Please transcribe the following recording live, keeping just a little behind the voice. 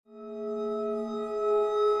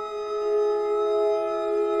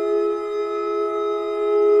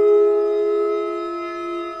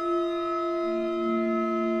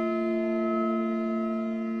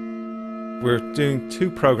We're doing two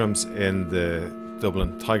programmes in the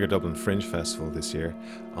Dublin Fringe Festival this year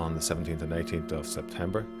on the 17th and 18th of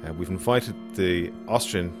September. We've invited the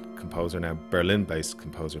Austrian composer, now Berlin-based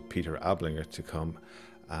composer, Peter Ablinger, to come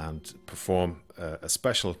and perform a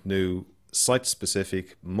special new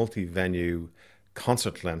site-specific multi-venue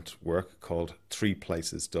concert-length work called Three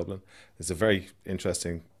Places Dublin. It's a very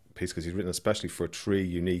interesting piece because he's written especially for three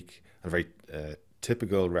unique and very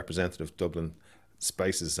typical representative Dublin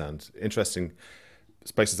spaces, and interesting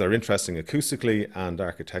spaces that are interesting acoustically and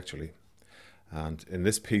architecturally. And in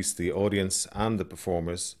this piece, the audience and the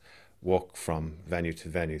performers walk from venue to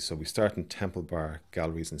venue. So we start in Temple Bar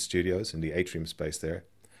Galleries and Studios in the atrium space there,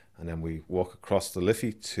 and then we walk across the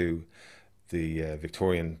Liffey to the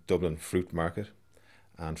Victorian Dublin Fruit Market,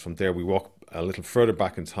 and from there we walk a little further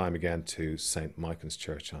back in time again to St. Michael's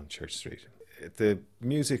Church on Church Street. The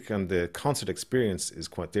music and the concert experience is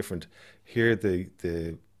quite different. Here the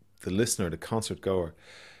listener, the concert goer,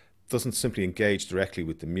 doesn't simply engage directly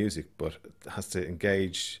with the music, but has to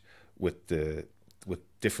engage with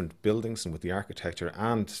different buildings and with the architecture,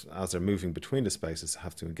 and as they're moving between the spaces,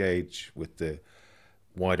 have to engage with the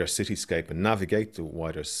wider cityscape and navigate the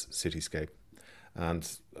wider cityscape. And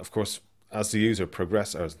of course, as the user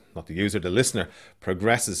progresses, or not the user, the listener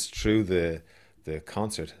progresses through the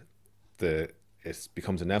concert, it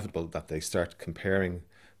becomes inevitable that they start comparing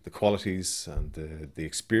the qualities and the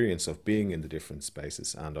experience of being in the different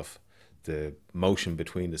spaces and of the motion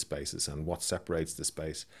between the spaces and what separates the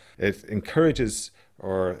space. It encourages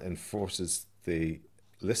or enforces the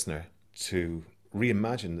listener to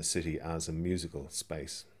reimagine the city as a musical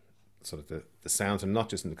space, so that the sounds are not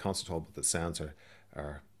just in the concert hall, but the sounds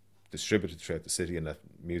are distributed throughout the city, and that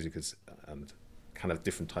music is and kind of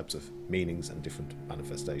different types of meanings and different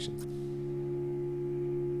manifestations.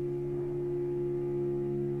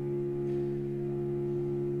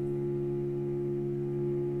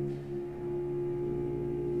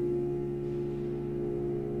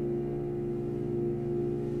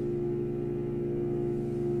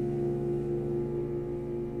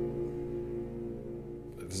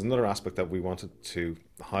 There's another aspect that we wanted to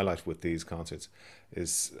highlight with these concerts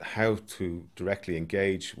is how to directly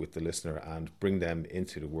engage with the listener and bring them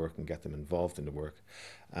into the work and get them involved in the work.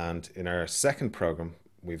 And in our second programme,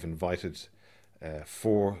 we've invited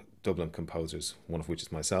 4 Dublin composers, one of which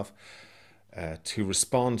is myself, to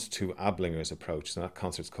respond to Ablinger's approach. And that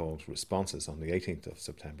concert's called Responses on the 18th of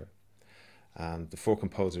September. And the 4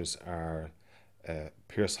 composers are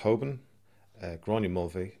Piaras Hoban, Gráinne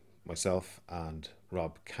Mulvey, myself and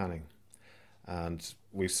Rob Canning. And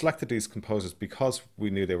we've selected these composers because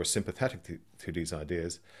we knew they were sympathetic to these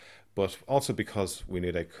ideas, but also because we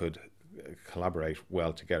knew they could collaborate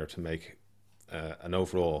well together to make an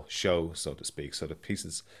overall show, so to speak, so the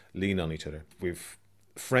pieces lean on each other. We've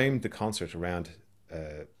framed the concert around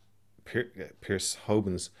Piaras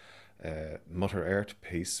Hoban's Mutter Earth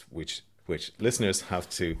piece, which listeners have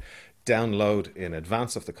to download in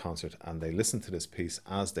advance of the concert, and they listen to this piece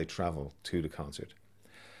as they travel to the concert.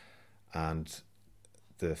 And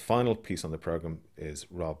the final piece on the programme is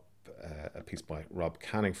a piece by Rob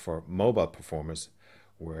Canning for mobile performers,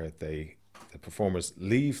 where the performers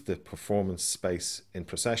leave the performance space in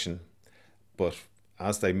procession, but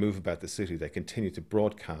as they move about the city, they continue to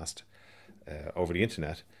broadcast over the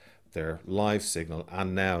internet their live signal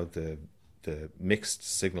and now the mixed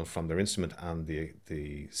signal from their instrument and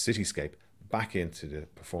the cityscape back into the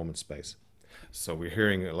performance space. So we're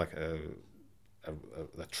hearing like a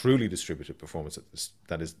truly distributed performance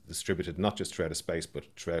that is distributed not just throughout a space but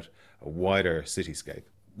throughout a wider cityscape.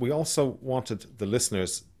 We also wanted the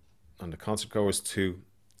listeners and the concert goers to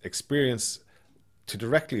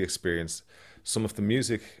directly experience some of the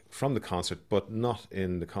music from the concert, but not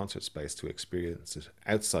in the concert space, to experience it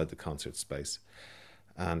outside the concert space.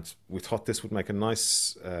 And we thought this would make a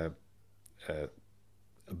nice a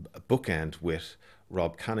bookend with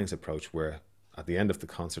Rob Canning's approach, where at the end of the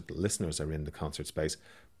concert, the listeners are in the concert space,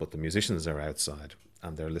 but the musicians are outside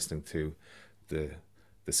and they're listening to the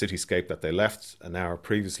cityscape that they left an hour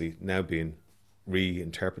previously, now being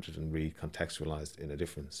reinterpreted and recontextualized in a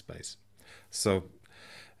different space. So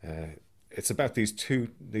it's about these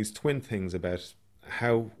twin things, about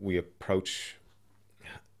how we approach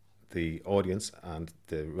the audience and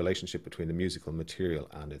the relationship between the musical material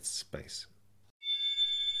and its space.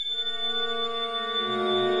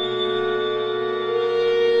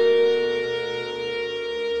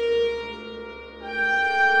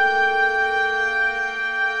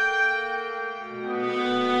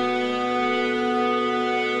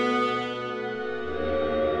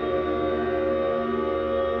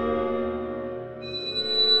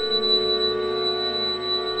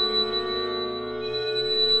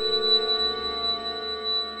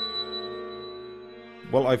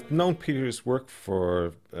 Well, I've known Peter's work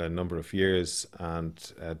for a number of years, and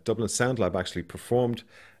Dublin Sound Lab actually performed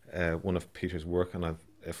one of Peter's work, and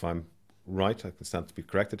if I'm right, I can stand to be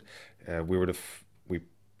corrected. We were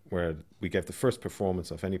we gave the first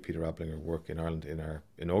performance of any Peter Ablinger work in Ireland in our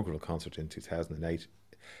inaugural concert in 2008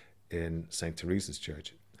 in St. Teresa's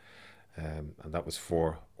Church, and that was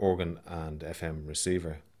for organ and FM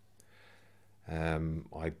receiver.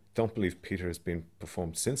 I don't believe Peter has been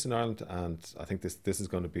performed since in Ireland, and I think this is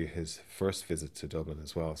going to be his first visit to Dublin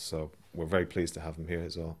as well, so we're very pleased to have him here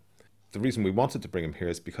as well. The reason we wanted to bring him here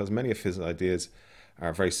is because many of his ideas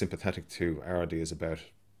are very sympathetic to our ideas about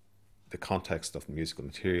the context of the musical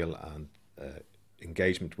material and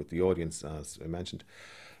engagement with the audience, as I mentioned.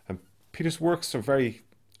 And Peter's works are very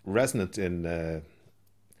resonant in the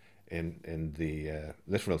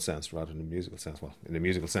literal sense rather than the musical sense. Well, in the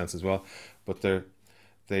musical sense as well, but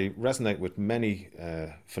they resonate with many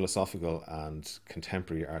philosophical and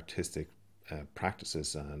contemporary artistic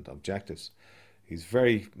practices and objectives. He's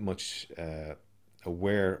very much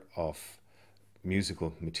aware of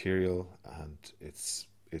musical material and its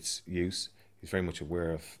use. He's very much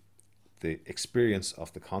aware of the experience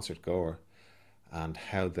of the concert goer and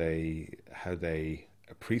how they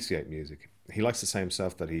appreciate music. He likes to say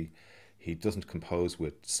himself that he doesn't compose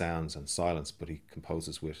with sounds and silence, but he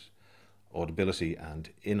composes with audibility and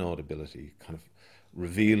inaudibility, kind of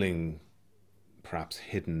revealing perhaps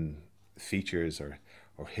hidden features or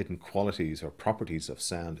hidden qualities or properties of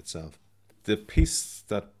sound itself. The piece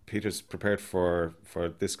that Peter's prepared for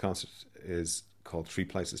this concert is called Three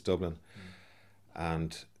Places Dublin,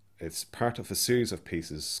 and it's part of a series of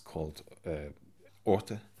pieces called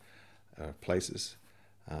Orte, Places.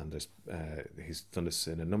 And he's done this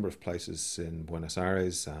in a number of places in Buenos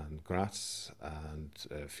Aires and Gratz and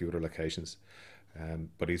a few other locations.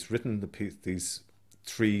 But he's written these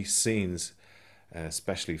three scenes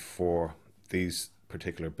especially for these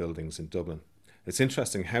particular buildings in Dublin. It's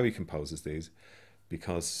interesting how he composes these,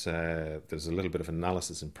 because there's a little bit of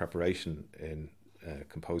analysis and preparation in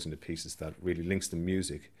composing the pieces that really links the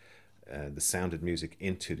music, the sounded music,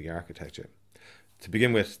 into the architecture. To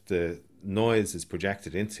begin with, the noise is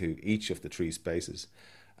projected into each of the three spaces,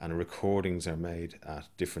 and recordings are made at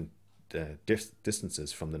different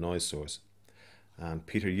distances from the noise source. And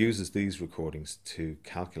Peter uses these recordings to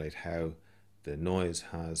calculate how the noise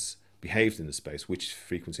has behaved in the space, which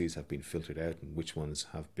frequencies have been filtered out and which ones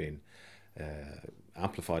have been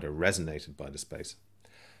amplified or resonated by the space.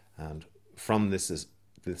 And from this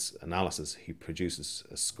analysis, he produces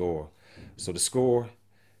a score. So the score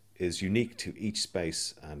is unique to each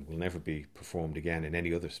space and will never be performed again in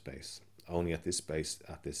any other space, only at this space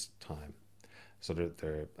at this time. So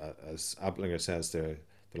they're as Ablinger says, they're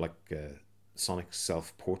like sonic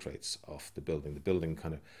self-portraits of the building. The building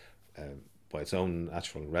kind of, by its own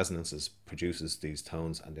natural resonances, produces these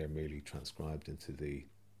tones, and they're merely transcribed into the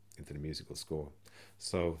musical score.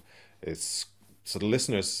 So the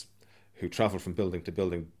listeners who travel from building to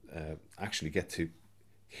building actually get to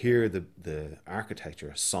hear the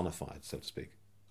architecture sonified, so to speak.